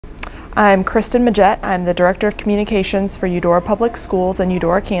I'm Kristen Majette. I'm the Director of Communications for Eudora Public Schools in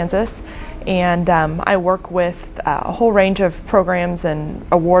Eudora, Kansas. And I work with a whole range of programs and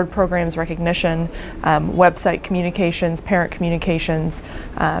award programs, recognition, website communications, parent communications,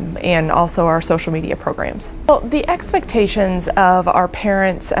 and also our social media programs. Well, the expectations of our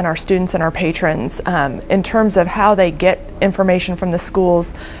parents and our students and our patrons in terms of how they get information from the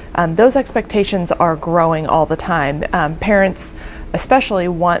schools, those expectations are growing all the time. Parents especially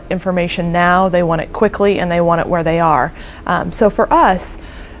want information now, they want it quickly, and they want it where they are. So for us,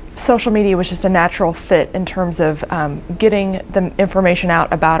 social media was just a natural fit in terms of getting the information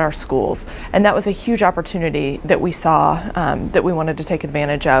out about our schools. And that was a huge opportunity that we saw that we wanted to take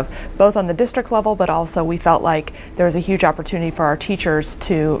advantage of, both on the district level, but also we felt like there was a huge opportunity for our teachers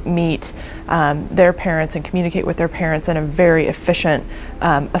to meet their parents and communicate with their parents in a very efficient,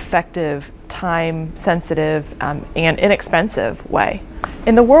 effective, time-sensitive, and inexpensive way.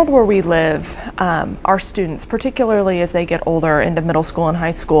 In the world where we live, our students, particularly as they get older into middle school and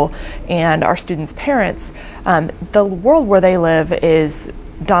high school, and our students' parents, the world where they live is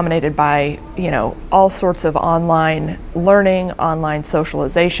dominated by, all sorts of online learning, online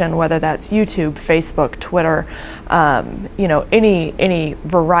socialization, whether that's YouTube, Facebook, Twitter, any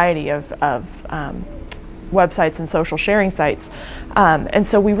variety of websites and social sharing sites. And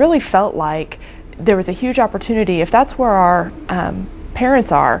so we really felt like there was a huge opportunity. If that's where our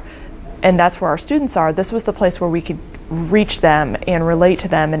parents are and that's where our students are, this was the place where we could reach them and relate to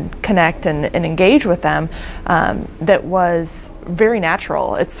them and connect and engage with them that was very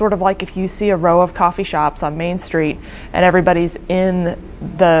natural. It's sort of like if you see a row of coffee shops on Main Street and everybody's in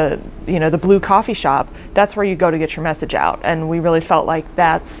the blue coffee shop, that's where you go to get your message out. And we really felt like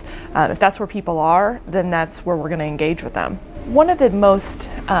that's if that's where people are, then that's where we're going to engage with them. One of the most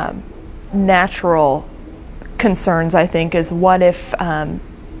natural concerns, I think, is what if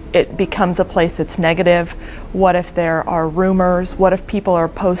it becomes a place that's negative? What if there are rumors? What if people are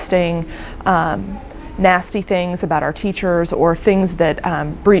posting nasty things about our teachers or things that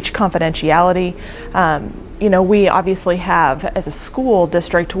breach confidentiality? We obviously have, as a school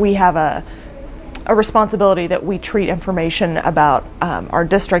district, we have a responsibility that we treat information about our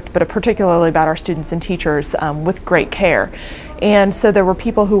district, but particularly about our students and teachers, with great care. And so there were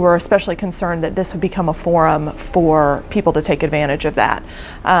people who were especially concerned that this would become a forum for people to take advantage of that.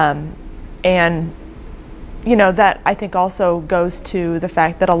 That I think also goes to the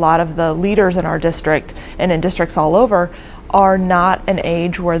fact that a lot of the leaders in our district and in districts all over are not an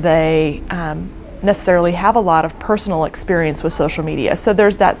age where they necessarily have a lot of personal experience with social media. So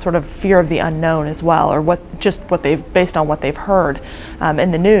there's that sort of fear of the unknown as well, or based on what they've heard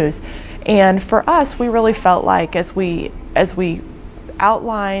in the news. And for us, we really felt like as we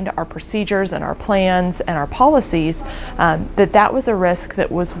outlined our procedures and our plans and our policies, that was a risk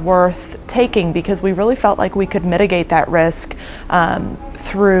that was worth taking, because we really felt like we could mitigate that risk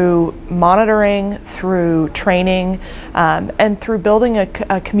through monitoring, through training, and through building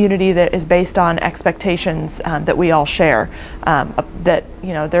a community that is based on expectations that we all share. That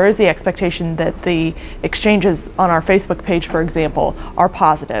there is the expectation that the exchanges on our Facebook page, for example, are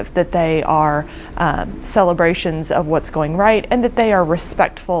positive, that they are celebrations of what's going right, and that they are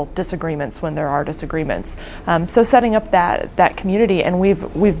respectful disagreements when there are disagreements. So setting up that community, and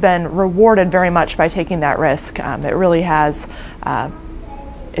we've been rewarded very much by taking that risk. It really has.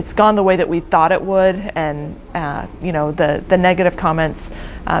 It's gone the way that we thought it would, and the negative comments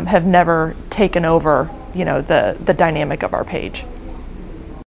have never taken over the dynamic of our page.